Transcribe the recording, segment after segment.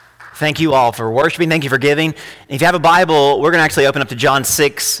Thank you all for worshiping. Thank you for giving. If you have a Bible, we're going to actually open up to John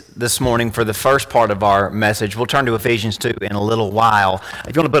 6 this morning for the first part of our message. We'll turn to Ephesians 2 in a little while.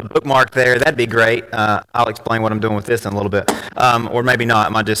 If you want to put a bookmark there, that'd be great. I'll explain what I'm doing with this in a little bit. Or maybe not. I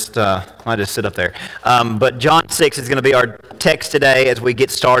might just sit up there. But John 6 is going to be our text today as we get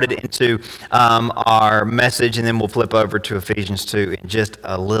started into our message, and then we'll flip over to Ephesians 2 in just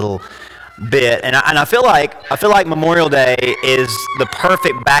a little bit. And I feel like Memorial Day is the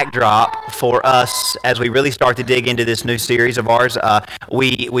perfect backdrop for us as we really start to dig into this new series of ours.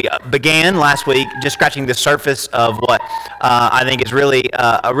 We began last week just scratching the surface of what I think is really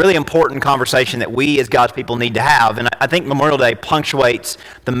a really important conversation that we as God's people need to have. And I think Memorial Day punctuates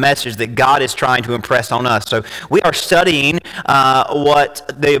the message that God is trying to impress on us. So we are studying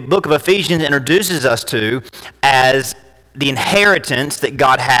what the book of Ephesians introduces us to as the inheritance that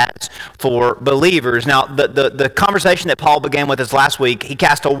God has for believers. Now, the conversation that Paul began with us last week, he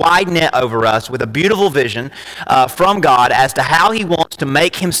cast a wide net over us with a beautiful vision from God as to how he wants to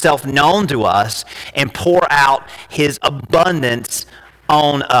make himself known to us and pour out his abundance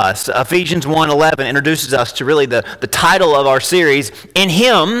on us. Ephesians 1:11 introduces us to really the title of our series. In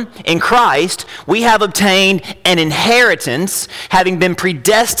him, in Christ, we have obtained an inheritance, having been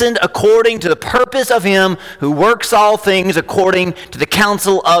predestined according to the purpose of him who works all things according to the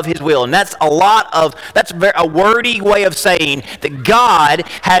counsel of his will. And that's a wordy way of saying that God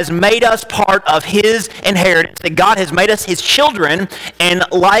has made us part of his inheritance, that God has made us his children, and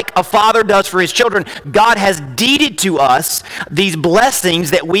like a father does for his children, God has deeded to us these blessings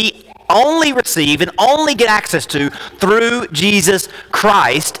that we only receive and only get access to through Jesus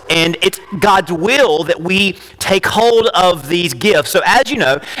Christ. And it's God's will that we take hold of these gifts. So as you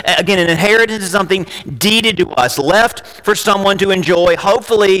know, again, an inheritance is something deeded to us, left for someone to enjoy,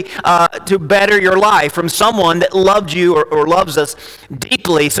 hopefully to better your life from someone that loved you or loves us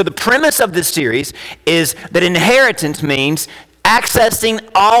deeply. So the premise of this series is that inheritance means accessing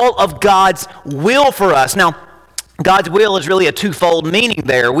all of God's will for us. Now, God's will is really a twofold meaning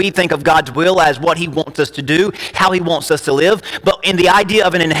there. We think of God's will as what he wants us to do, how he wants us to live. But in the idea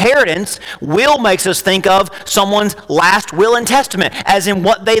of an inheritance, will makes us think of someone's last will and testament, as in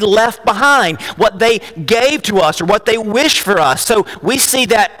what they left behind, what they gave to us, or what they wish for us. So we see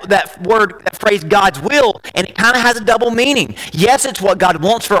that phrase, God's will, and it kind of has a double meaning. Yes, it's what God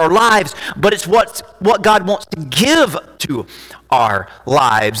wants for our lives, but it's what God wants to give to our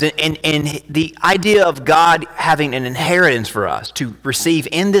lives. And the idea of God having an inheritance for us to receive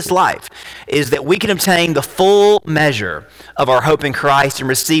in this life is that we can obtain the full measure of our hope in Christ and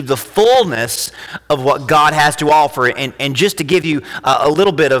receive the fullness of what God has to offer. And just to give you a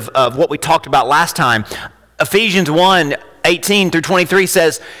little bit of what we talked about last time, Ephesians 1:18-23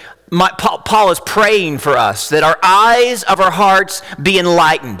 says, Paul is praying for us that our eyes of our hearts be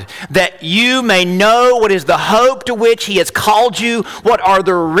enlightened, that you may know what is the hope to which he has called you, what are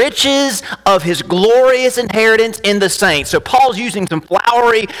the riches of his glorious inheritance in the saints. So Paul's using some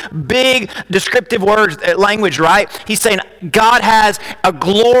flowery, big, descriptive language, right? He's saying God has a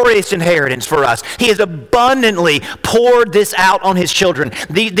glorious inheritance for us. He has abundantly poured this out on his children.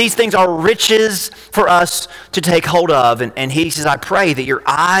 These things are riches for us to take hold of. And he says, I pray that your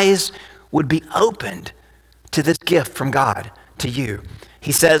eyes would be opened to this gift from God to you.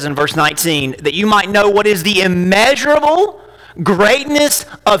 He says in verse 19, that you might know what is the immeasurable greatness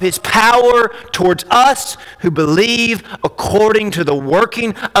of his power towards us who believe according to the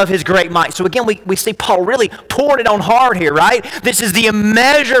working of his great might. So again, we see Paul really pouring it on hard here, right? This is the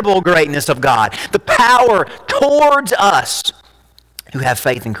immeasurable greatness of God, the power towards us who have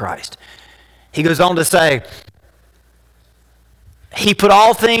faith in Christ. He goes on to say, he put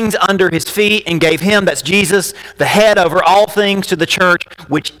all things under his feet and gave him, that's Jesus, the head over all things to the church,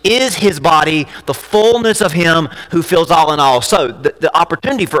 which is his body, the fullness of him who fills all in all. So the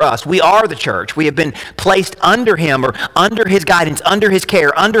opportunity for us, we are the church. We have been placed under him or under his guidance, under his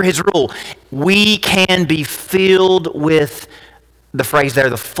care, under his rule. We can be filled with the phrase there,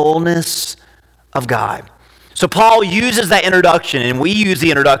 the fullness of God. So Paul uses that introduction, and we use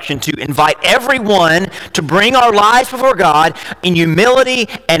the introduction to invite everyone to bring our lives before God in humility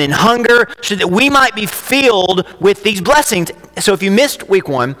and in hunger so that we might be filled with these blessings. So if you missed week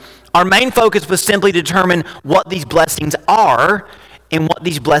 1, our main focus was simply to determine what these blessings are and what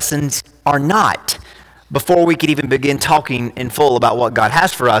these blessings are not, before we could even begin talking in full about what God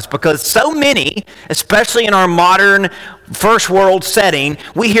has for us. Because so many, especially in our modern first world setting,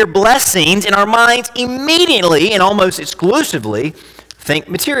 we hear blessings in our minds immediately and almost exclusively think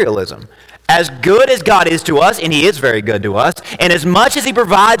materialism. As good as God is to us, and he is very good to us, and as much as he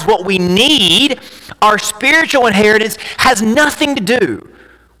provides what we need, our spiritual inheritance has nothing to do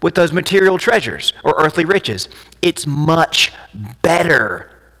with those material treasures or earthly riches. It's much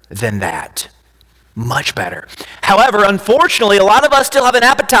better than that. Much better. However, unfortunately, a lot of us still have an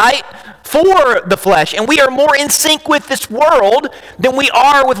appetite for the flesh, and we are more in sync with this world than we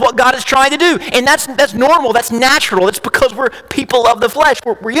are with what God is trying to do. And that's normal, that's natural. It's because we're people of the flesh.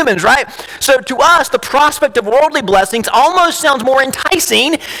 We're humans, right? So to us, the prospect of worldly blessings almost sounds more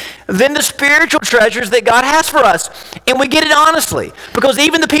enticing than the spiritual treasures that God has for us. And we get it honestly, because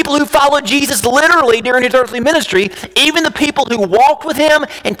even the people who followed Jesus literally during his earthly ministry, even the people who walked with him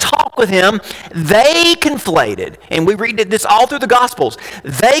and talked with him, they conflated, and we read this all through the Gospels,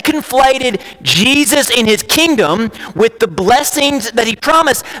 they conflated Jesus and his kingdom with the blessings that he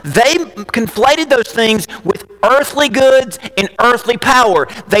promised. They conflated those things with earthly goods and earthly power.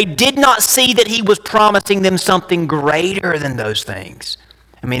 They did not see that he was promising them something greater than those things.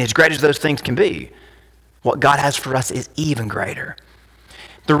 I mean, as great as those things can be, what God has for us is even greater.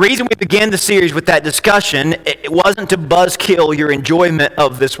 The reason we began the series with that discussion, it wasn't to buzzkill your enjoyment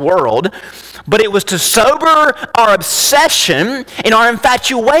of this world, but it was to sober our obsession and our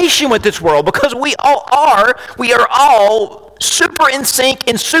infatuation with this world, because we are all super in sync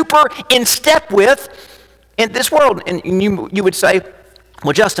and super in step with in this world. And you would say,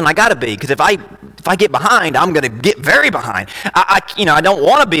 well, Justin, I got to be, because if I get behind, I'm going to get very behind. I don't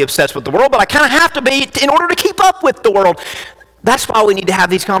want to be obsessed with the world, but I kind of have to be in order to keep up with the world. That's why we need to have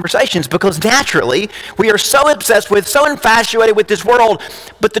these conversations, because naturally we are so obsessed with, so infatuated with this world.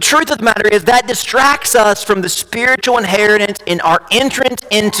 But the truth of the matter is that distracts us from the spiritual inheritance in our entrance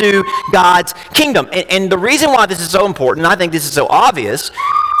into God's kingdom. And the reason why this is so important, I think this is so obvious,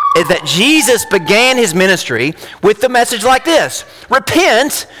 is that Jesus began his ministry with the message like this: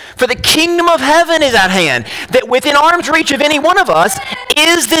 repent, for the kingdom of heaven is at hand. That within arm's reach of any one of us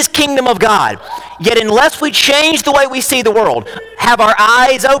is this kingdom of God. Yet unless we change the way we see the world, have our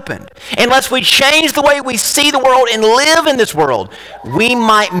eyes opened, unless we change the way we see the world and live in this world, we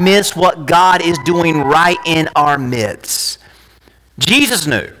might miss what God is doing right in our midst. Jesus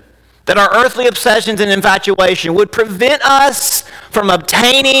knew that our earthly obsessions and infatuation would prevent us from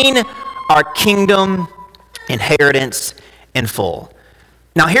obtaining our kingdom inheritance in full.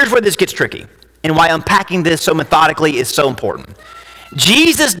 Now, here's where this gets tricky, and why unpacking this so methodically is so important.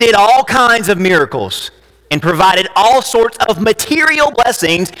 Jesus did all kinds of miracles and provided all sorts of material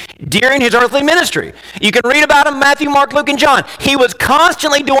blessings during his earthly ministry. You can read about him in Matthew, Mark, Luke, and John. He was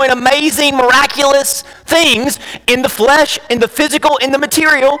constantly doing amazing, miraculous things in the flesh, in the physical, in the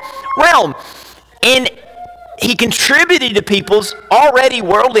material realm. And he contributed to people's already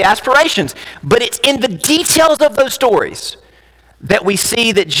worldly aspirations. But it's in the details of those stories that we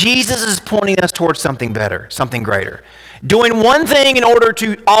see that Jesus is pointing us towards something better, something greater. Doing one thing in order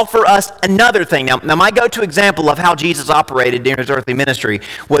to offer us another thing. Now my go-to example of how Jesus operated during his earthly ministry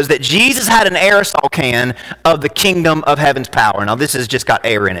was that Jesus had an aerosol can of the kingdom of heaven's power. Now this has just got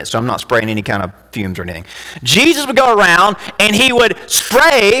air in it, so I'm not spraying any kind of fumes or anything. Jesus would go around and he would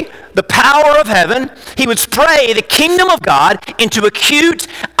spray the power of heaven. He would spray the kingdom of God into acute,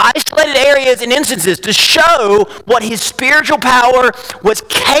 isolated areas and instances to show what his spiritual power was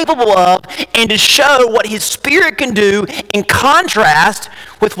capable of and to show what his spirit can do in contrast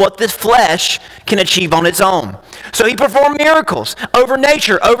with what this flesh can achieve on its own. So he performed miracles over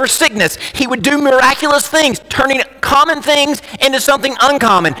nature, over sickness. He would do miraculous things, turning common things into something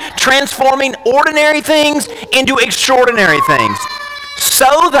uncommon, transforming ordinary things into extraordinary things,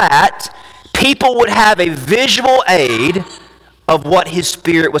 so that people would have a visual aid of what his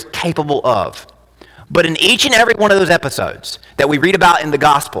spirit was capable of. But in each and every one of those episodes that we read about in the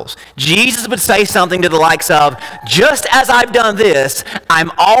Gospels, Jesus would say something to the likes of, just as I've done this,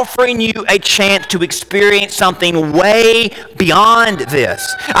 I'm offering you a chance to experience something way beyond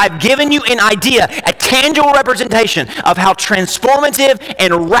this. I've given you an idea, a tangible representation of how transformative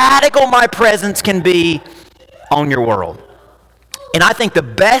and radical my presence can be on your world. And I think the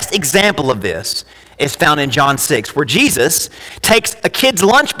best example of this is found in John 6, where Jesus takes a kid's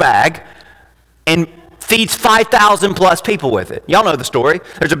lunch bag and feeds 5,000 plus people with it. Y'all know the story.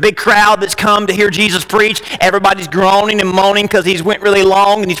 There's a big crowd that's come to hear Jesus preach. Everybody's groaning and moaning because he's went really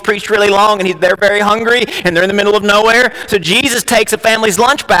long and he's preached really long and they're very hungry and they're in the middle of nowhere. So Jesus takes a family's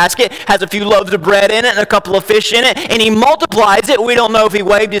lunch basket, has a few loaves of bread in it and a couple of fish in it, and he multiplies it. We don't know if he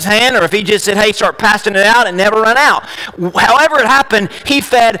waved his hand or if he just said, hey, start passing it out and never run out. However it happened, he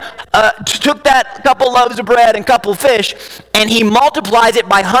took that couple loaves of bread and couple of fish, and he multiplies it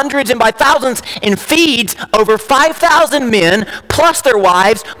by hundreds and by thousands and feeds over 5,000 men, plus their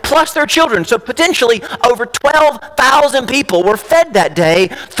wives, plus their children. So potentially over 12,000 people were fed that day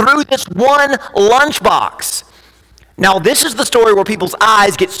through this one lunchbox. Now, this is the story where people's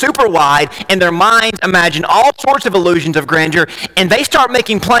eyes get super wide and their minds imagine all sorts of illusions of grandeur, and they start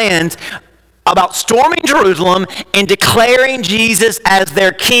making plans about storming Jerusalem and declaring Jesus as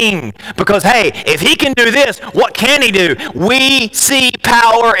their king. Because, hey, if he can do this, what can he do? We see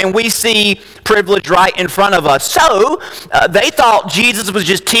power and we see privilege right in front of us. So, they thought Jesus was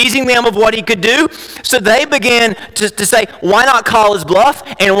just teasing them of what he could do. So they began to say, why not call his bluff?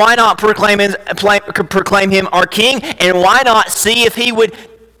 And why not proclaim him our king? And why not see if he would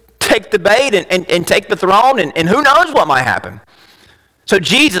take the bait and take the throne? And who knows what might happen? So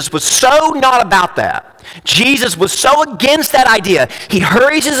Jesus was so not about that. Jesus was so against that idea. He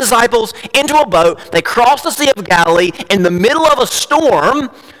hurries his disciples into a boat. They cross the Sea of Galilee in the middle of a storm.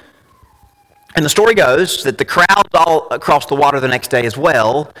 And the story goes that the crowds all across the water the next day as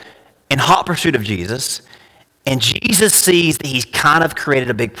well, in hot pursuit of Jesus. And Jesus sees that he's kind of created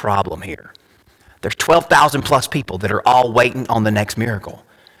a big problem here. There's 12,000 plus people that are all waiting on the next miracle.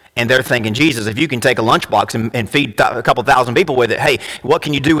 And they're thinking, Jesus, if you can take a lunchbox and feed a couple thousand people with it, hey, what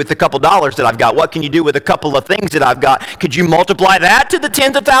can you do with the couple dollars that I've got? What can you do with a couple of things that I've got? Could you multiply that to the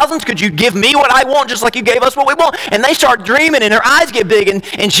tens of thousands? Could you give me what I want just like you gave us what we want? And they start dreaming and their eyes get big.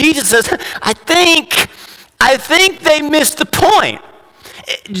 And Jesus says, I think they missed the point.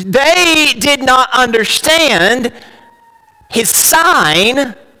 They did not understand his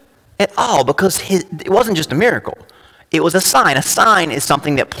sign at all because it wasn't just a miracle. It was a sign. A sign is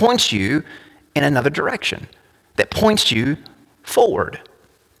something that points you in another direction, that points you forward.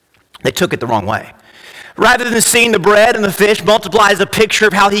 They took it the wrong way. Rather than seeing the bread and the fish multiply as a picture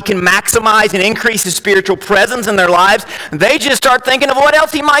of how he can maximize and increase his spiritual presence in their lives, they just start thinking of what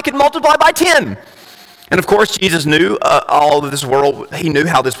else he might could multiply by 10. And of course, Jesus knew all of this world. He knew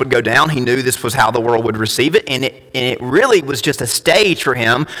how this would go down. He knew this was how the world would receive it. And it really was just a stage for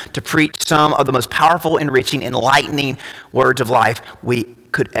him to preach some of the most powerful, enriching, enlightening words of life we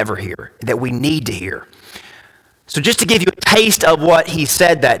could ever hear, that we need to hear. So just to give you a taste of what he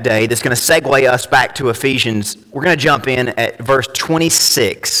said that day, that's going to segue us back to Ephesians, we're going to jump in at verse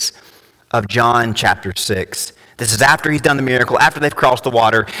 26 of John chapter 6. This is after he's done the miracle, after they've crossed the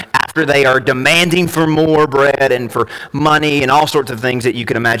water, after they are demanding for more bread and for money and all sorts of things that you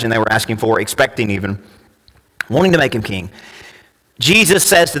can imagine they were asking for, expecting even, wanting to make him king. Jesus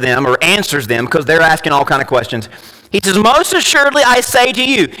says to them, or answers them, because they're asking all kind of questions. He says, most assuredly I say to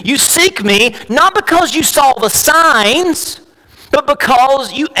you, you seek me not because you saw the signs, but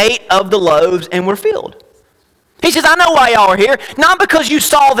because you ate of the loaves and were filled. He says, I know why y'all are here. Not because you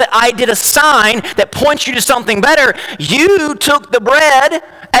saw that I did a sign that points you to something better. You took the bread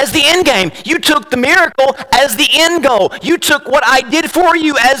as the end game. You took the miracle as the end goal. You took what I did for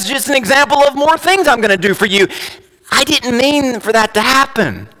you as just an example of more things I'm going to do for you. I didn't mean for that to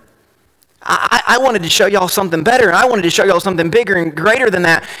happen. I wanted to show y'all something better, and I wanted to show y'all something bigger and greater than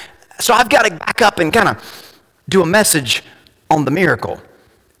that. So I've got to back up and kind of do a message on the miracle.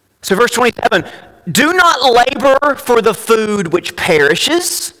 So verse 27, do not labor for the food which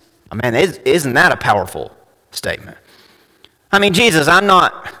perishes. I mean, isn't that a powerful statement? I mean, Jesus, I'm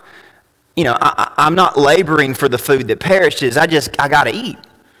not laboring for the food that perishes. I got to eat.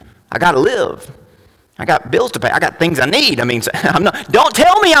 I got to live. I got bills to pay. I got things I need. I mean, don't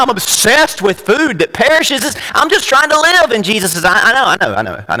tell me I'm obsessed with food that perishes. I'm just trying to live. And Jesus says,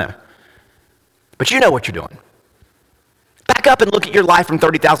 I know. But you know what you're doing. Back up and look at your life from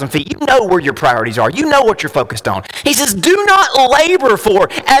 30,000 feet. You know where your priorities are. You know what you're focused on. He says, do not labor for,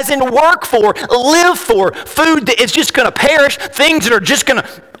 as in work for, live for, food that is just going to perish, things that are just going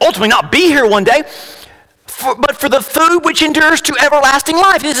to ultimately not be here one day, but for the food which endures to everlasting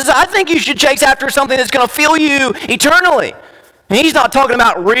life. He says, I think you should chase after something that's going to fill you eternally. And he's not talking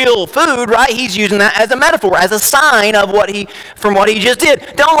about real food, right? He's using that as a metaphor, as a sign of what he just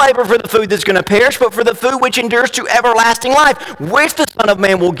did. Don't labor for the food that's going to perish, but for the food which endures to everlasting life, which the Son of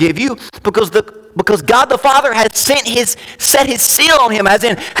Man will give you, because God the Father has set his seal on him, as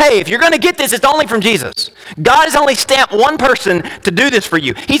in, hey, if you're going to get this, it's only from Jesus. God has only stamped one person to do this for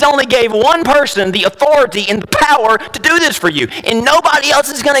you. He's only gave one person the authority and the power to do this for you. And nobody else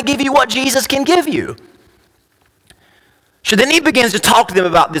is going to give you what Jesus can give you. So then he begins to talk to them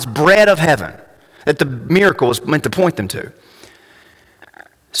about this bread of heaven that the miracle was meant to point them to.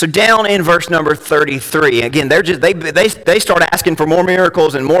 So down in verse number 33, again, they start asking for more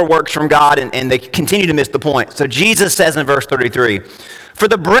miracles and more works from God, and they continue to miss the point. So Jesus says in verse 33, for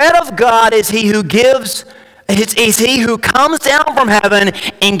the bread of God is he who gives, is he who comes down from heaven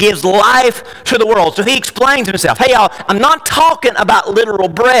and gives life to the world. So he explains himself. Hey, y'all, I'm not talking about literal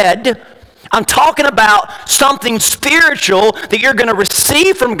bread. I'm talking about something spiritual that you're going to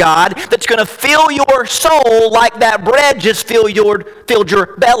receive from God that's going to fill your soul like that bread just filled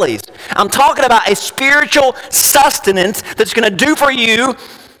your bellies. I'm talking about a spiritual sustenance that's going to do for you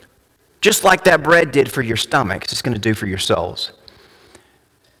just like that bread did for your stomachs. It's going to do for your souls.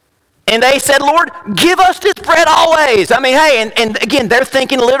 And they said, Lord, give us this bread always. I mean, hey, and again, they're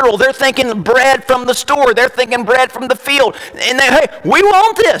thinking literal. They're thinking bread from the store. They're thinking bread from the field. And they, hey, we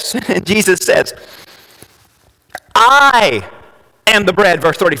want this. And Jesus says, I am the bread,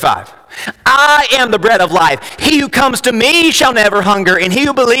 verse 35. I am the bread of life. He who comes to me shall never hunger, and he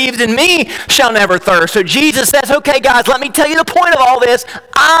who believes in me shall never thirst. So Jesus says, okay, guys, let me tell you the point of all this.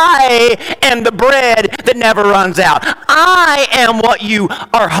 I am the bread that never runs out. I am what you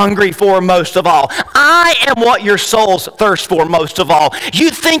are hungry for most of all. I am what your souls thirst for most of all. You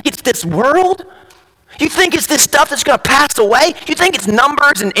think it's this world? You think it's this stuff that's going to pass away? You think it's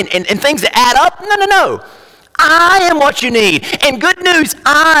numbers and things that add up? No. I am what you need. And good news,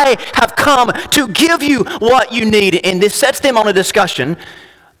 I have come to give you what you need. And this sets them on a discussion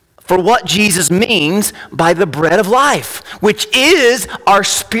for what Jesus means by the bread of life, which is our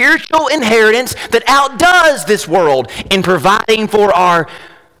spiritual inheritance that outdoes this world in providing for our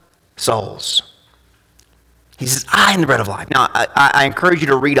souls. He says, I am the bread of life. Now, I encourage you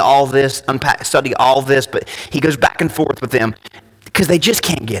to read all this, study all this, but he goes back and forth with them because they just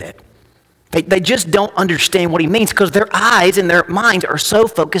can't get it. They just don't understand what he means because their eyes and their minds are so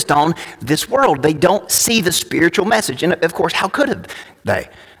focused on this world. They don't see the spiritual message. And of course, how could they?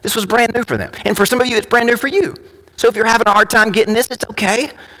 This was brand new for them. And for some of you, it's brand new for you. So if you're having a hard time getting this, it's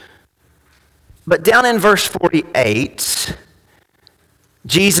okay. But down in verse 48,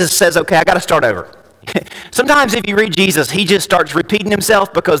 Jesus says, okay, I got to start over. Sometimes if you read Jesus, he just starts repeating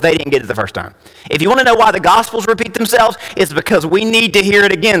himself because they didn't get it the first time. If you want to know why the Gospels repeat themselves, it's because we need to hear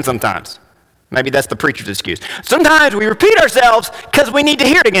it again sometimes. Maybe that's the preacher's excuse. Sometimes we repeat ourselves because we need to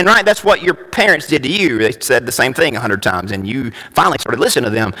hear it again, right? That's what your parents did to you. They said the same thing 100 times, and you finally started listening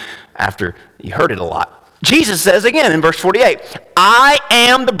to them after you heard it a lot. Jesus says again in verse 48, I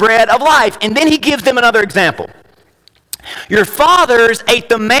am the bread of life. And then he gives them another example. Your fathers ate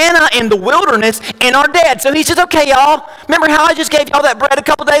the manna in the wilderness and are dead. So he says, okay, y'all, remember how I just gave y'all that bread a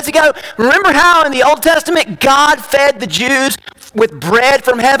couple days ago? Remember how in the Old Testament God fed the Jews with bread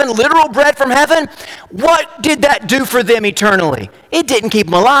from heaven, literal bread from heaven? What did that do for them eternally? It didn't keep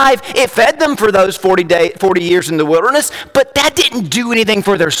them alive. It fed them for those 40 years in the wilderness, but that didn't do anything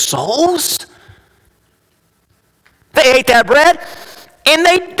for their souls. They ate that bread, and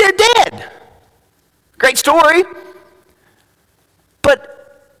they're dead. Great story.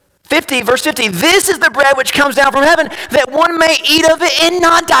 But verse 50, this is the bread which comes down from heaven, that one may eat of it and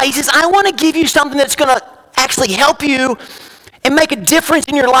not die. He says, I want to give you something that's going to actually help you and make a difference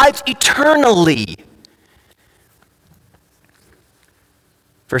in your lives eternally.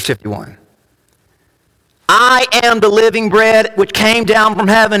 Verse 51. I am the living bread which came down from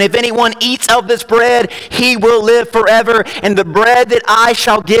heaven. If anyone eats of this bread, he will live forever. And the bread that I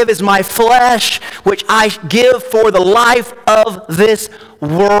shall give is my flesh, which I give for the life of this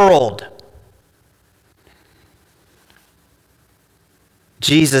world.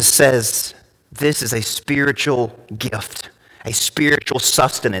 Jesus says this is a spiritual gift, a spiritual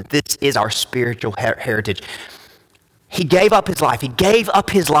sustenance. This is our spiritual heritage. He gave up his life. He gave up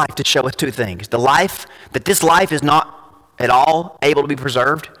his life to show us two things. That this life is not at all able to be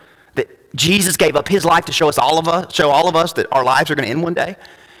preserved. That Jesus gave up his life to show all of us that our lives are going to end one day.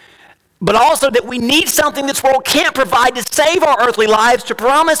 But also that we need something this world can't provide to save our earthly lives, to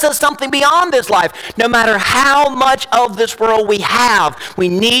promise us something beyond this life. No matter how much of this world we have, we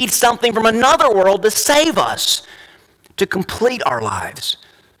need something from another world to save us, to complete our lives,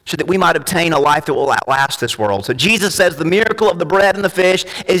 so that we might obtain a life that will outlast this world. So Jesus says the miracle of the bread and the fish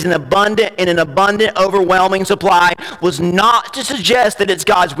is an abundant, overwhelming supply, was not to suggest that it's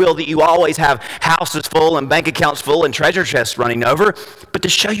God's will that you always have houses full and bank accounts full and treasure chests running over, but to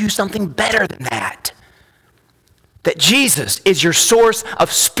show you something better than that. That Jesus is your source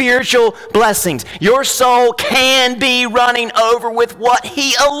of spiritual blessings. Your soul can be running over with what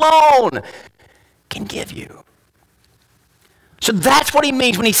he alone can give you. So that's what he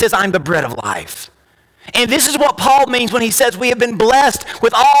means when he says, I'm the bread of life. And this is what Paul means when he says we have been blessed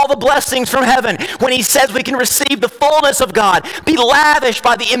with all the blessings from heaven. When he says we can receive the fullness of God, be lavished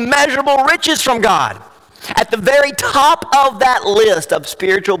by the immeasurable riches from God. At the very top of that list of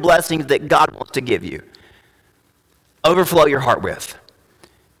spiritual blessings that God wants to give you, overflow your heart with.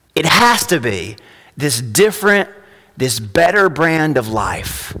 It has to be this different, this better brand of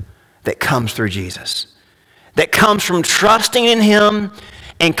life that comes through Jesus. That comes from trusting in him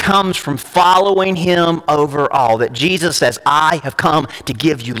and comes from following him over all. That Jesus says, I have come to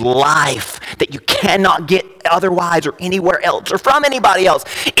give you life that you cannot get otherwise or anywhere else or from anybody else.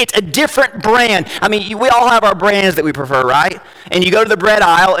 It's a different brand. I mean, we all have our brands that we prefer, right? And you go to the bread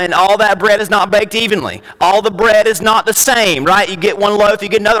aisle and all that bread is not baked evenly. All the bread is not the same, right? You get one loaf, you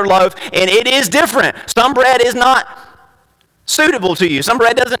get another loaf, and it is different. Some bread is not suitable to you. Some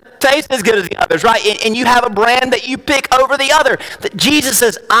bread doesn't taste as good as the others, right? And you have a brand that you pick over the other. That Jesus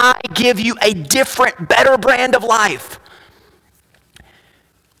says, I give you a different, better brand of life.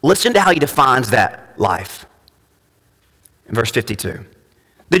 Listen to how he defines that life. In verse 52.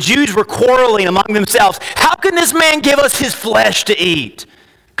 The Jews were quarreling among themselves. How can this man give us his flesh to eat?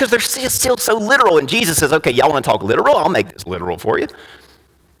 Because they're still so literal. And Jesus says, okay, y'all want to talk literal? I'll make this literal for you.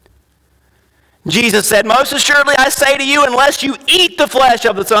 Jesus said, most assuredly I say to you, unless you eat the flesh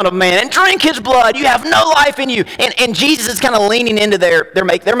of the Son of Man and drink his blood, you have no life in you. And Jesus is kind of leaning into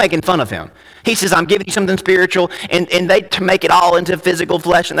they're making fun of him. He says, I'm giving you something spiritual, and they to make it all into physical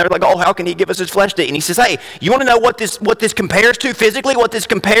flesh. And they're like, oh, how can he give us his flesh to eat? And he says, hey, you want to know what this compares to physically, what this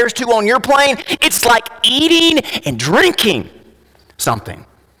compares to on your plane? It's like eating and drinking something.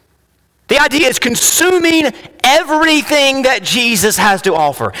 The idea is consuming everything that Jesus has to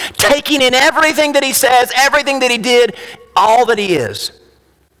offer, taking in everything that he says, everything that he did, all that he is.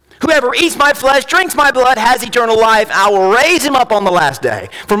 Whoever eats my flesh, drinks my blood, has eternal life. I will raise him up on the last day.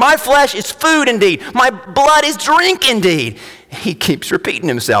 For my flesh is food indeed. My blood is drink indeed. He keeps repeating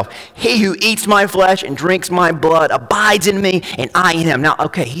himself. He who eats my flesh and drinks my blood abides in me and I in him. Now,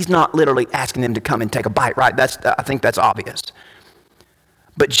 okay, he's not literally asking them to come and take a bite, right? I think that's obvious.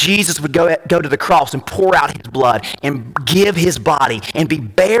 But Jesus would go to the cross and pour out his blood and give his body and be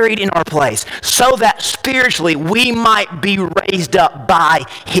buried in our place so that spiritually we might be raised up by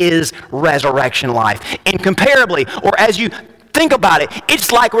his resurrection life. And comparably, or as you think about it,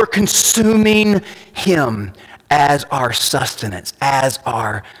 it's like we're consuming him as our sustenance, as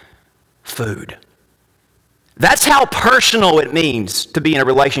our food. That's how personal it means to be in a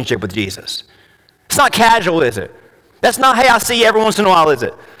relationship with Jesus. It's not casual, is it? That's not, hey, I see you every once in a while, is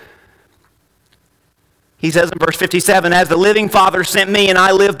it? He says in verse 57, as the living Father sent me and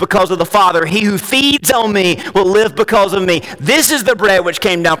I live because of the Father, he who feeds on me will live because of me. This is the bread which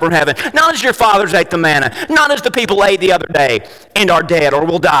came down from heaven. Not as your fathers ate the manna, not as the people ate the other day and are dead or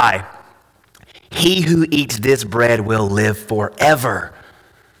will die. He who eats this bread will live forever.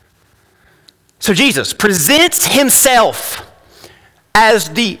 So Jesus presents himself as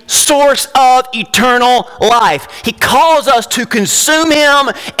the source of eternal life. He calls us to consume him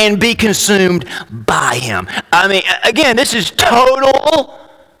and be consumed by him. I mean, again, this is total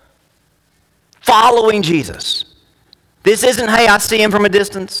following Jesus. This isn't, hey, I see him from a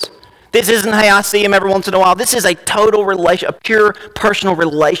distance. This isn't, hey, I see him every once in a while. This is a total a pure personal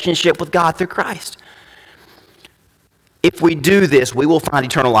relationship with God through Christ. If we do this, we will find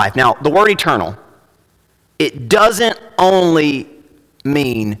eternal life. Now, the word eternal, it doesn't only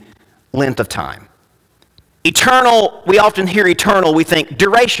mean length of time. Eternal, we often hear eternal, we think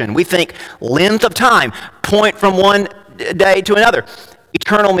duration, we think length of time, point from one day to another.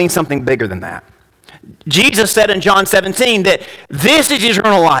 Eternal means something bigger than that. Jesus said in John 17 that this is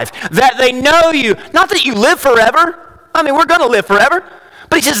eternal life, that they know you, not that you live forever. I mean, we're going to live forever.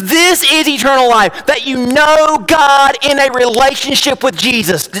 But he says this is eternal life, that you know God in a relationship with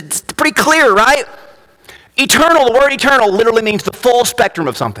Jesus. It's pretty clear, right? Eternal, the word eternal literally means the full spectrum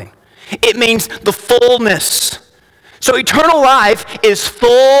of something. It means the fullness. So eternal life is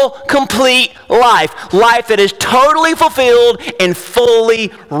full, complete life. Life that is totally fulfilled and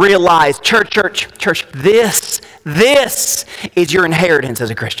fully realized. Church, this is your inheritance as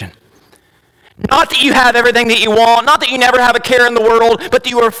a Christian. Not that you have everything that you want, not that you never have a care in the world, but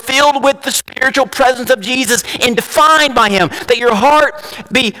that you are filled with the spiritual presence of Jesus and defined by him. That your heart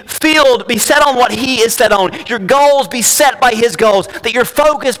be filled, be set on what he is set on. Your goals be set by his goals. That your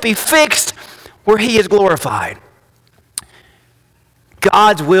focus be fixed where he is glorified.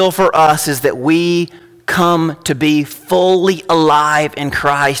 God's will for us is that we come to be fully alive in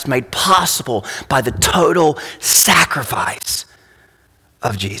Christ, made possible by the total sacrifice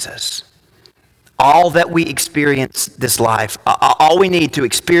of Jesus. All that we experience this life, all we need to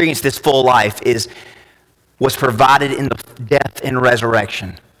experience this full life was provided in the death and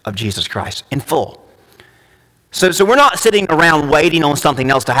resurrection of Jesus Christ in full. So we're not sitting around waiting on something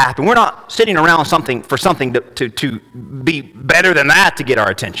else to happen. We're not sitting around for something to be better than that to get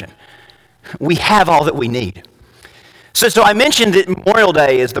our attention. We have all that we need. So I mentioned that Memorial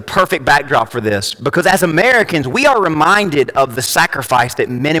Day is the perfect backdrop for this because as Americans, we are reminded of the sacrifice that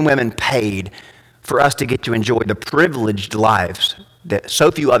men and women paid for us to get to enjoy the privileged lives that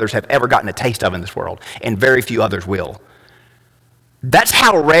so few others have ever gotten a taste of in this world, and very few others will. That's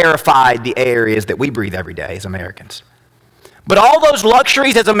how rarefied the air is that we breathe every day as Americans. But all those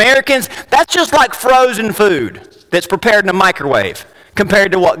luxuries as Americans, that's just like frozen food that's prepared in a microwave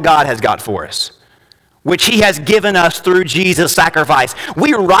compared to what God has got for us, which he has given us through Jesus' sacrifice.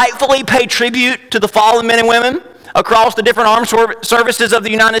 We rightfully pay tribute to the fallen men and women across the different armed services of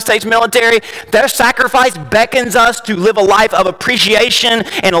the United States military. Their sacrifice beckons us to live a life of appreciation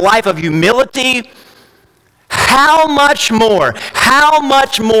and a life of humility. How much more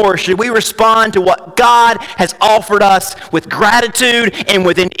should we respond to what God has offered us with gratitude and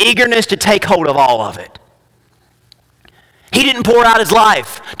with an eagerness to take hold of all of it? He didn't pour out his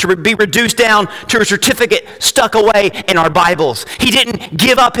life to be reduced down to a certificate stuck away in our Bibles. He didn't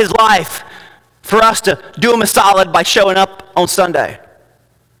give up his life for us to do him a solid by showing up on Sunday.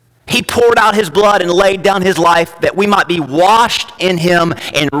 He poured out his blood and laid down his life that we might be washed in him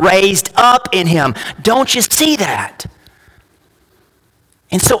and raised up in him. Don't you see that?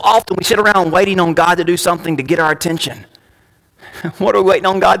 And so often we sit around waiting on God to do something to get our attention. What are we waiting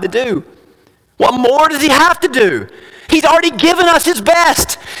on God to do? What more does he have to do? He's already given us his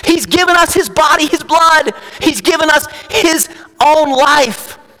best. He's given us his body, his blood. He's given us his own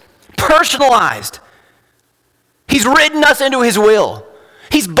life, personalized. He's written us into his will.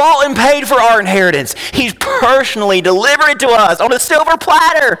 He's bought and paid for our inheritance. He's personally delivered it to us on a silver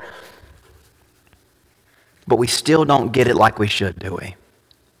platter. But we still don't get it like we should, do we?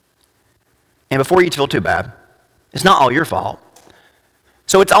 And before you feel too bad, it's not all your fault.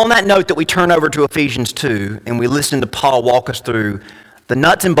 So it's on that note that we turn over to Ephesians 2 and we listen to Paul walk us through the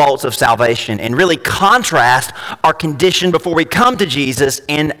nuts and bolts of salvation and really contrast our condition before we come to Jesus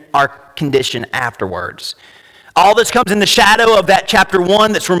and our condition afterwards. All this comes in the shadow of that chapter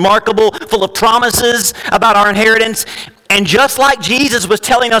 1 that's remarkable, full of promises about our inheritance. And just like Jesus was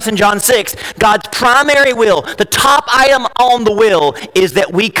telling us in John 6, God's primary will, the top item on the will, is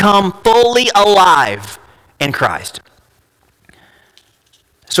that we come fully alive in Christ.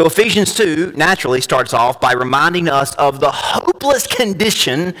 So Ephesians 2 naturally starts off by reminding us of the hopeless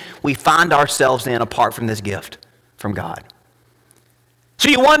condition we find ourselves in apart from this gift from God. So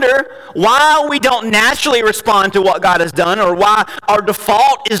you wonder why we don't naturally respond to what God has done, or why our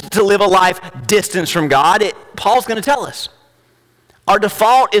default is to live a life distance from God. Paul's going to tell us. Our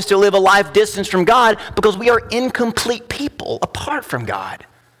default is to live a life distance from God because we are incomplete people apart from God.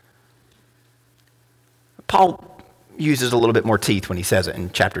 Paul uses a little bit more teeth when he says it in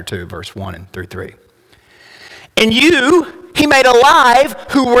chapter 2, verse 1 and through 3. And you, he made alive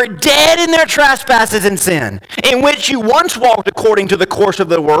who were dead in their trespasses and sin, in which you once walked according to the course of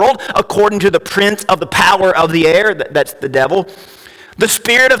the world, according to the prince of the power of the air, that's the devil, the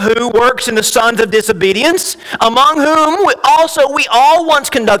spirit of who works in the sons of disobedience, among whom we all once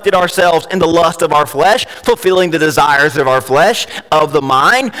conducted ourselves in the lust of our flesh, fulfilling the desires of our flesh, of the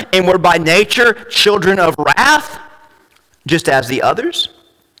mind, and were by nature children of wrath, just as the others.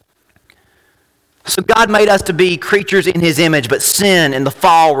 So God made us to be creatures in his image, but sin and the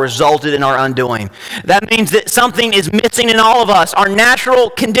fall resulted in our undoing. That means that something is missing in all of us. Our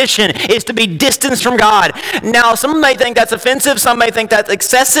natural condition is to be distanced from God. Now, some may think that's offensive. Some may think that's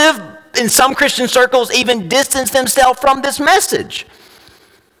excessive. In some Christian circles, even distance themselves from this message.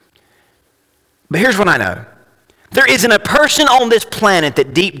 But here's what I know. There isn't a person on this planet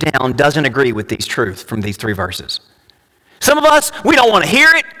that deep down doesn't agree with these truths from these 3 verses. Some of us, we don't want to hear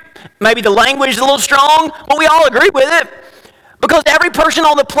it. Maybe the language is a little strong, but we all agree with it. Because every person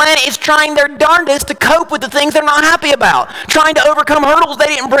on the planet is trying their darndest to cope with the things they're not happy about. Trying to overcome hurdles they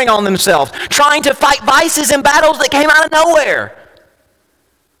didn't bring on themselves. Trying to fight vices and battles that came out of nowhere.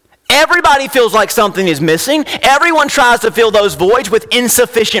 Everybody feels like something is missing. Everyone tries to fill those voids with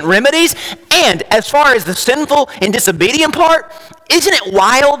insufficient remedies. And as far as the sinful and disobedient part, isn't it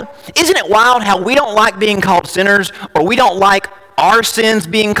wild? Isn't it wild how we don't like being called sinners, or we don't like our sins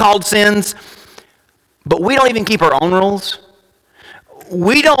being called sins, but we don't even keep our own rules?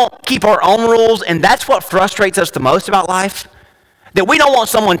 We don't keep our own rules, and that's what frustrates us the most about life. That we don't want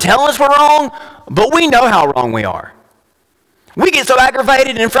someone telling us we're wrong, but we know how wrong we are. We get so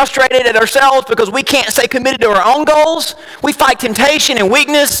aggravated and frustrated at ourselves because we can't stay committed to our own goals. We fight temptation and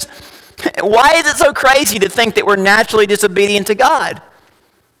weakness. Why is it so crazy to think that we're naturally disobedient to God?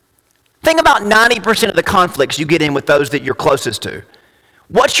 Think about 90% of the conflicts you get in with those that you're closest to.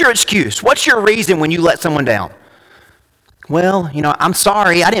 What's your excuse? What's your reason when you let someone down? Well, I'm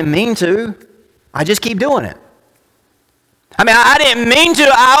sorry, I didn't mean to. I just keep doing it. I mean, I didn't mean to.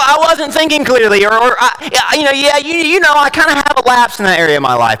 I wasn't thinking clearly, I kind of have a lapse in that area of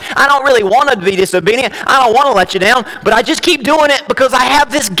my life. I don't really want to be disobedient. I don't want to let you down, but I just keep doing it because I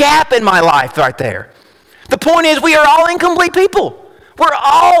have this gap in my life right there. The point is, we are all incomplete people. We're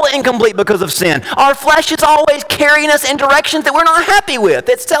all incomplete because of sin. Our flesh is always carrying us in directions that we're not happy with.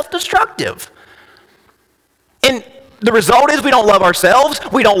 It's self-destructive. And the result is we don't love ourselves.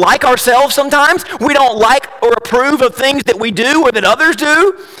 We don't like ourselves sometimes. We don't like or approve of things that we do or that others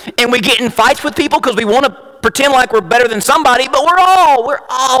do. And we get in fights with people because we want to pretend like we're better than somebody, but we're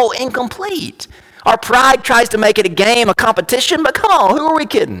all incomplete. Our pride tries to make it a game, a competition, but come on, who are we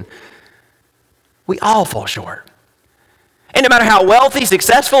kidding? We all fall short. And no matter how wealthy,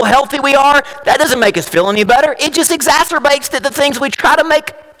 successful, healthy we are, that doesn't make us feel any better. It just exacerbates that the things we try to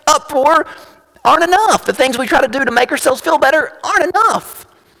make up for aren't enough. The things we try to do to make ourselves feel better aren't enough.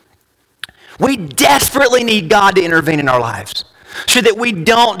 We desperately need God to intervene in our lives so that we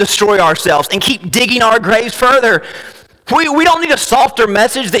don't destroy ourselves and keep digging our graves further. We don't need a softer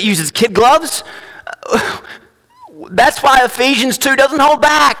message that uses kid gloves. That's why Ephesians 2 doesn't hold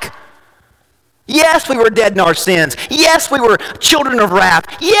back. Yes, we were dead in our sins. Yes, we were children of wrath.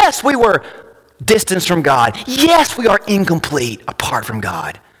 Yes, we were distanced from God. Yes, we are incomplete apart from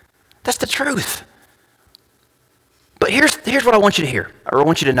God. That's the truth. But here's what I want you to hear, or I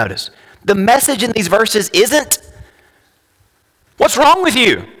want you to notice. The message in these verses isn't, what's wrong with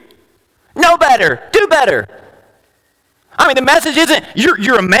you? Know better. Do better. I mean, the message isn't,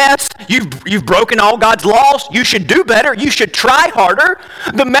 you're a mess. You've broken all God's laws. You should do better. You should try harder.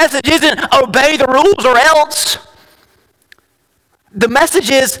 The message isn't, obey the rules or else. The message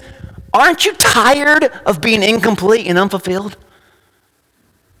is, aren't you tired of being incomplete and unfulfilled?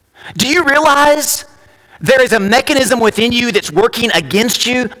 Do you realize there is a mechanism within you that's working against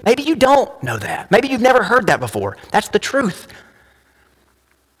you? Maybe you don't know that. Maybe you've never heard that before. That's the truth.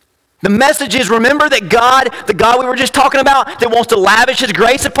 The message is, remember that God, the God we were just talking about, that wants to lavish his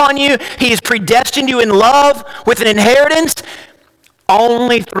grace upon you, he has predestined you in love with an inheritance.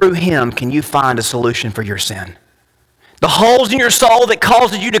 Only through him can you find a solution for your sin. The holes in your soul that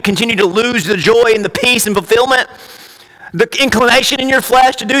causes you to continue to lose the joy and the peace and fulfillment, the inclination in your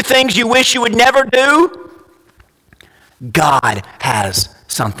flesh to do things you wish you would never do, God has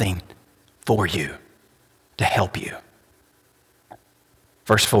something for you to help you.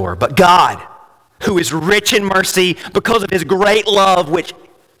 Verse 4, but God, who is rich in mercy because of his great love with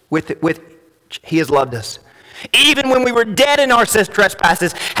he has loved us, even when we were dead in our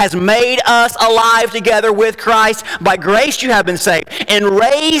trespasses, has made us alive together with Christ. By grace you have been saved, and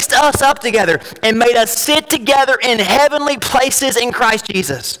raised us up together, and made us sit together in heavenly places in Christ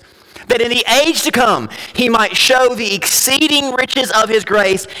Jesus, that in the age to come he might show the exceeding riches of his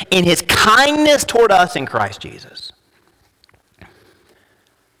grace in his kindness toward us in Christ Jesus.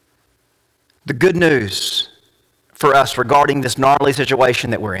 The good news for us regarding this gnarly situation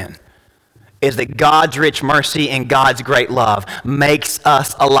that we're in is that God's rich mercy and God's great love makes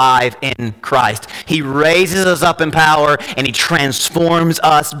us alive in Christ. He raises us up in power and he transforms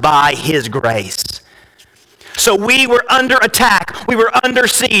us by his grace. So we were under attack. We were under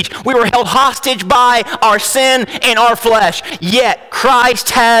siege. We were held hostage by our sin and our flesh. Yet Christ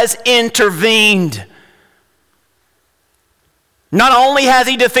has intervened. Not only has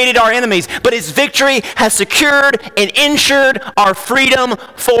he defeated our enemies, but his victory has secured and ensured our freedom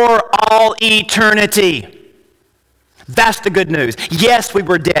for all eternity. That's the good news. Yes, we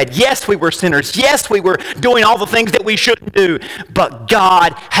were dead. Yes, we were sinners. Yes, we were doing all the things that we shouldn't do. But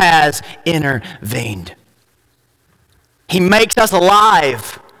God has intervened. He makes us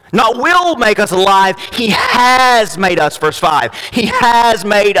alive. Not will make us alive. He has made us, verse 5. He has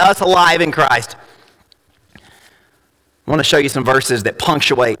made us alive in Christ. I want to show you some verses that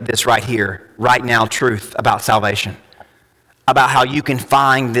punctuate this right here, right now truth about salvation, about how you can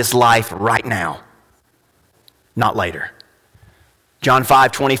find this life right now, not later. John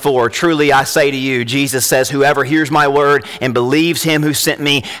 5:24, truly I say to you, Jesus says, whoever hears my word and believes him who sent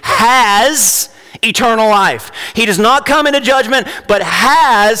me has eternal life. He does not come into judgment, but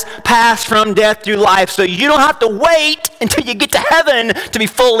has passed from death to life. So you don't have to wait until you get to heaven to be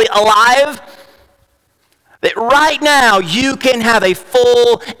fully alive. That right now you can have a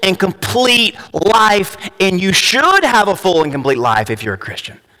full and complete life, and you should have a full and complete life if you're a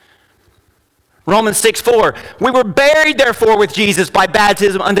Christian. Romans 6:4, we were buried therefore with Jesus by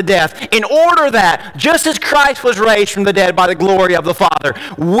baptism unto death, in order that, just as Christ was raised from the dead by the glory of the Father,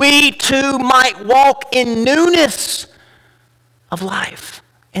 we too might walk in newness of life,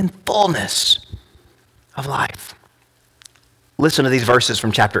 in fullness of life. Listen to these verses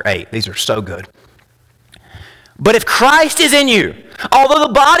from chapter 8. These are so good. But if Christ is in you, although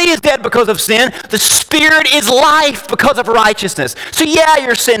the body is dead because of sin, the spirit is life because of righteousness. So yeah,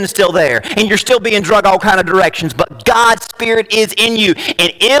 your sin is still there, and you're still being dragged all kind of directions, but God's spirit is in you.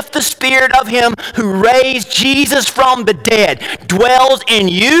 And if the spirit of him who raised Jesus from the dead dwells in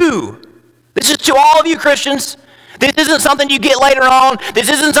you, this is to all of you Christians. This isn't something you get later on. This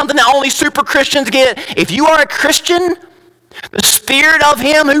isn't something that only super Christians get. If you are a Christian, the Spirit of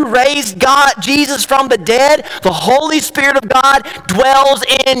him who raised Jesus from the dead, the Holy Spirit of God dwells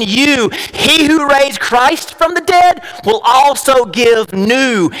in you. He who raised Christ from the dead will also give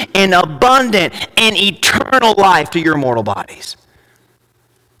new and abundant and eternal life to your mortal bodies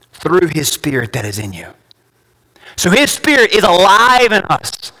through his Spirit that is in you. So his Spirit is alive in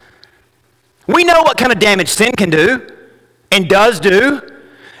us. We know what kind of damage sin can do and does do.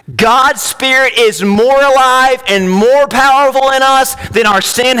 God's Spirit is more alive and more powerful in us than our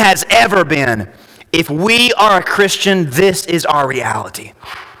sin has ever been. If we are a Christian, this is our reality.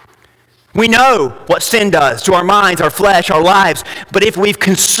 We know what sin does to our minds, our flesh, our lives. But if we've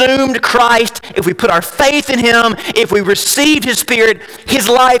consumed Christ, if we put our faith in him, if we received his Spirit, his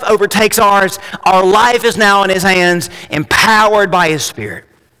life overtakes ours. Our life is now in his hands, empowered by his Spirit.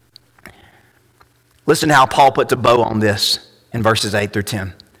 Listen to how Paul puts a bow on this in verses 8 through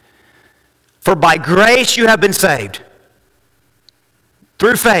 10. For by grace you have been saved,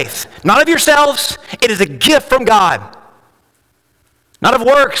 through faith, not of yourselves, it is a gift from God, not of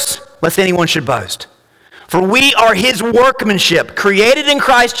works, lest anyone should boast. For we are his workmanship, created in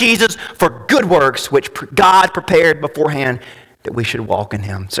Christ Jesus for good works, which God prepared beforehand that we should walk in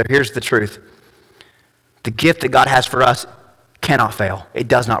him. So here's the truth. The gift that God has for us cannot fail. It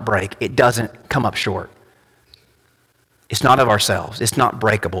does not break. It doesn't come up short. It's not of ourselves. It's not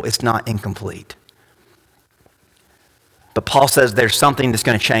breakable. It's not incomplete. But Paul says there's something that's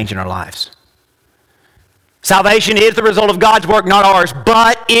going to change in our lives. Salvation is the result of God's work, not ours,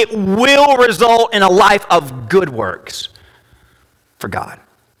 but it will result in a life of good works for God.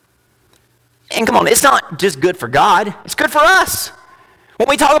 And come on, it's not just good for God. It's good for us. When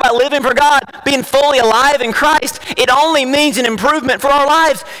we talk about living for God, being fully alive in Christ, it only means an improvement for our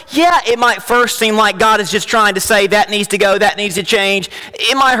lives. Yeah, it might first seem like God is just trying to say that needs to go, that needs to change.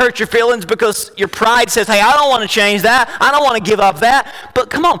 It might hurt your feelings because your pride says, hey, I don't want to change that. I don't want to give up that.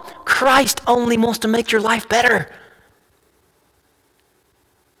 But come on, Christ only wants to make your life better.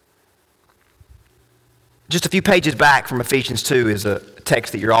 Just a few pages back from Ephesians 2 is a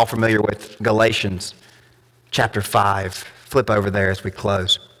text that you're all familiar with, Galatians chapter 5. Flip over there as we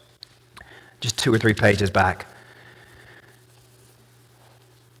close. Just 2 or 3 pages back.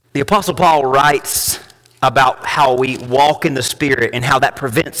 The Apostle Paul writes about how we walk in the Spirit and how that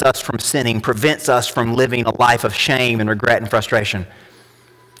prevents us from sinning, prevents us from living a life of shame and regret and frustration.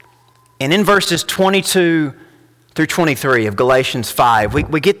 And in verses 22 through 23 of Galatians 5,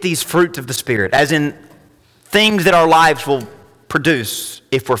 we get these fruits of the Spirit, as in things that our lives will produce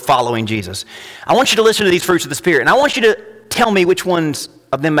if we're following Jesus. I want you to listen to these fruits of the Spirit, and I want you to tell me which ones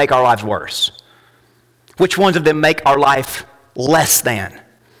of them make our lives worse. Which ones of them make our life less than.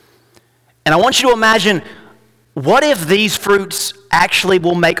 And I want you to imagine, what if these fruits actually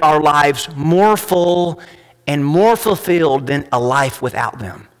will make our lives more full and more fulfilled than a life without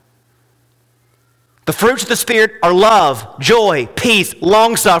them? The fruits of the Spirit are love, joy, peace,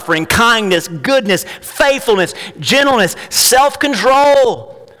 long-suffering, kindness, goodness, faithfulness, gentleness,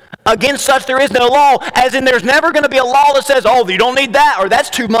 self-control. Against such there is no law, as in there's never going to be a law that says, oh, you don't need that, or that's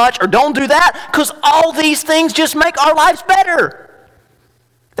too much, or don't do that, because all these things just make our lives better.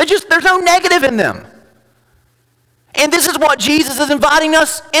 There's no negative in them. And this is what Jesus is inviting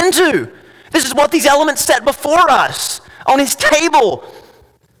us into. This is what these elements set before us on his table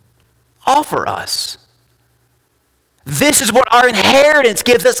offer us. This is what our inheritance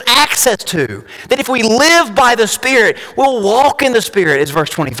gives us access to. That if we live by the Spirit, we'll walk in the Spirit, as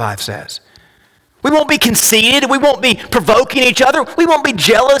verse 25 says. We won't be conceited. We won't be provoking each other. We won't be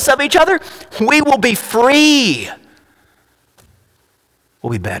jealous of each other. We will be free.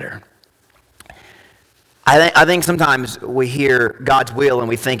 We'll be better. I think sometimes we hear God's will and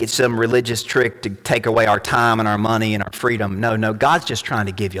we think it's some religious trick to take away our time and our money and our freedom. No, God's just trying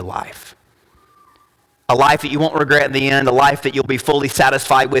to give you life. A life that you won't regret in the end, a life that you'll be fully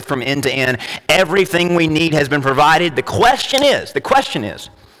satisfied with from end to end. Everything we need has been provided. The question is,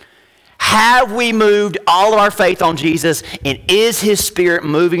 have we moved all of our faith on Jesus, and is his Spirit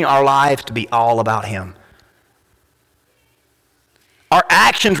moving our lives to be all about him? Our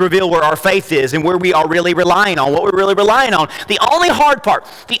actions reveal where our faith is and where we are really relying on, what we're really relying on. The only hard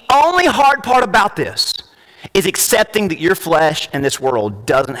part about this is accepting that your flesh and this world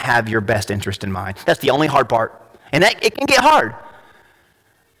doesn't have your best interest in mind. That's the only hard part. And it can get hard.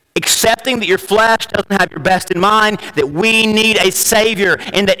 Accepting that your flesh doesn't have your best in mind, that we need a Savior,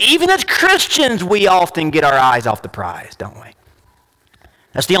 and that even as Christians, we often get our eyes off the prize, don't we?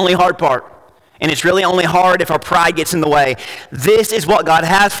 That's the only hard part. And it's really only hard if our pride gets in the way. This is what God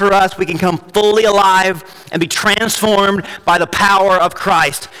has for us. We can come fully alive and be transformed by the power of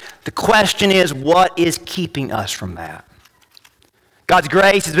Christ. The question is, what is keeping us from that? God's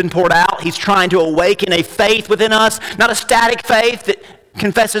grace has been poured out. He's trying to awaken a faith within us, not a static faith that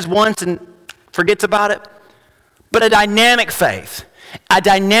confesses once and forgets about it, but a dynamic faith. A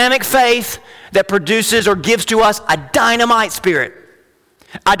dynamic faith that produces or gives to us a dynamite spirit.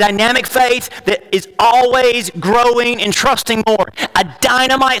 A dynamic faith that is always growing and trusting more. A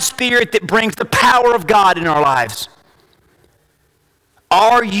dynamite spirit that brings the power of God in our lives.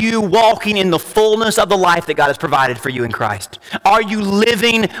 Are you walking in the fullness of the life that God has provided for you in Christ? Are you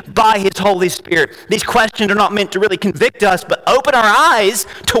living by His Holy Spirit? These questions are not meant to really convict us, but open our eyes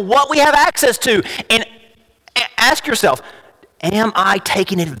to what we have access to. And ask yourself, am I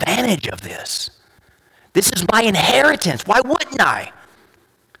taking advantage of this? This is my inheritance. Why wouldn't I?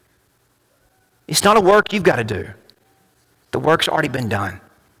 It's not a work you've got to do. The work's already been done.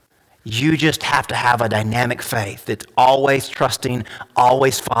 You just have to have a dynamic faith that's always trusting,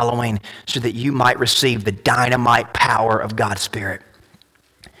 always following, so that you might receive the dynamite power of God's Spirit.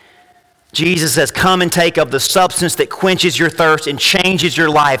 Jesus says, come and take of the substance that quenches your thirst and changes your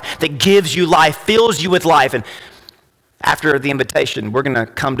life, that gives you life, fills you with life. And after the invitation, we're going to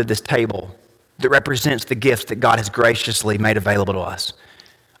come to this table that represents the gifts that God has graciously made available to us.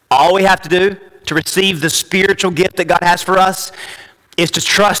 All we have to do to receive the spiritual gift that God has for us is to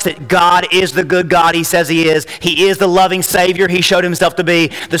trust that God is the good God He says He is. He is the loving Savior He showed Himself to be.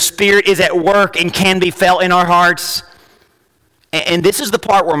 The Spirit is at work and can be felt in our hearts. And this is the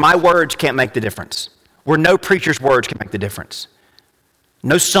part where my words can't make the difference, where no preacher's words can make the difference.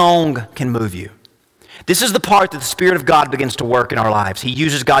 No song can move you. This is the part that the Spirit of God begins to work in our lives. He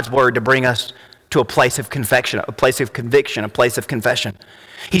uses God's Word to bring us to a place of conviction, a place of conviction, a place of confession.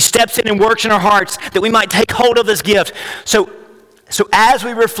 He steps in and works in our hearts that we might take hold of this gift. So as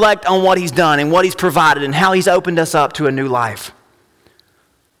we reflect on what He's done and what He's provided and how He's opened us up to a new life,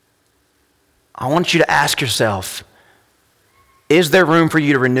 I want you to ask yourself, is there room for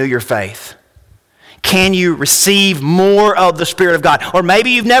you to renew your faith? Can you receive more of the Spirit of God? Or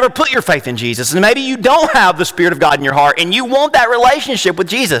maybe you've never put your faith in Jesus, and maybe you don't have the Spirit of God in your heart, and you want that relationship with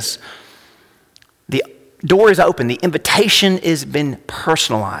Jesus. The door is open. The invitation has been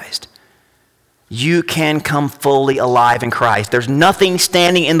personalized. You can come fully alive in Christ. There's nothing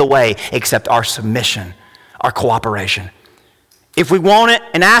standing in the way except our submission, our cooperation. If we want it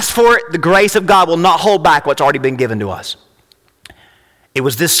and ask for it, the grace of God will not hold back what's already been given to us. It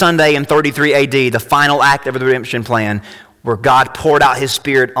was this Sunday in 33 AD, the final act of the redemption plan, where God poured out His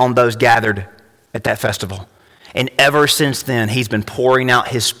Spirit on those gathered at that festival. And ever since then, He's been pouring out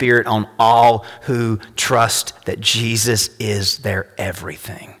His Spirit on all who trust that Jesus is their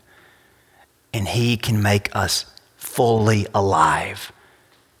everything. And He can make us fully alive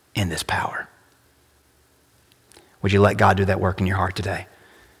in this power. Would you let God do that work in your heart today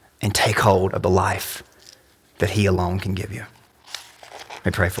and take hold of the life that He alone can give you? Let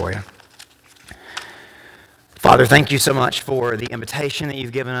me pray for you. Father, thank you so much for the invitation that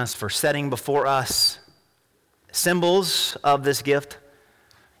you've given us, for setting before us symbols of this gift.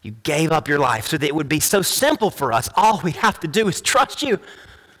 You gave up your life so that it would be so simple for us. All we have to do is trust you,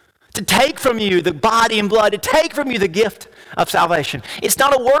 to take from you the body and blood, to take from you the gift of salvation. It's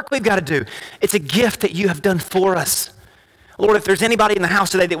not a work we've got to do. It's a gift that you have done for us. Lord, if there's anybody in the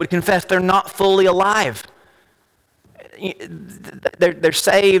house today that would confess they're not fully alive, they're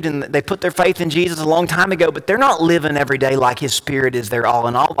saved and they put their faith in Jesus a long time ago, but they're not living every day like His Spirit is their all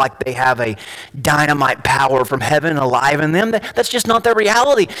in all, like they have a dynamite power from heaven alive in them. That's just not their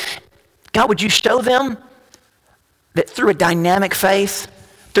reality. God, would you show them that through a dynamic faith,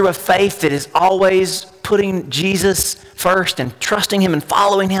 through a faith that is always putting Jesus first and trusting Him and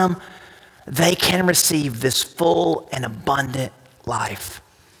following Him, they can receive this full and abundant life.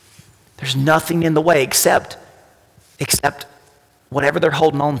 There's nothing in the way except whatever they're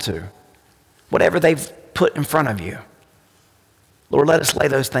holding on to, whatever they've put in front of you. Lord, let us lay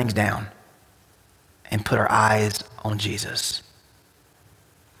those things down and put our eyes on Jesus.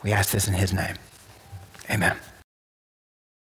 We ask this in His name. Amen.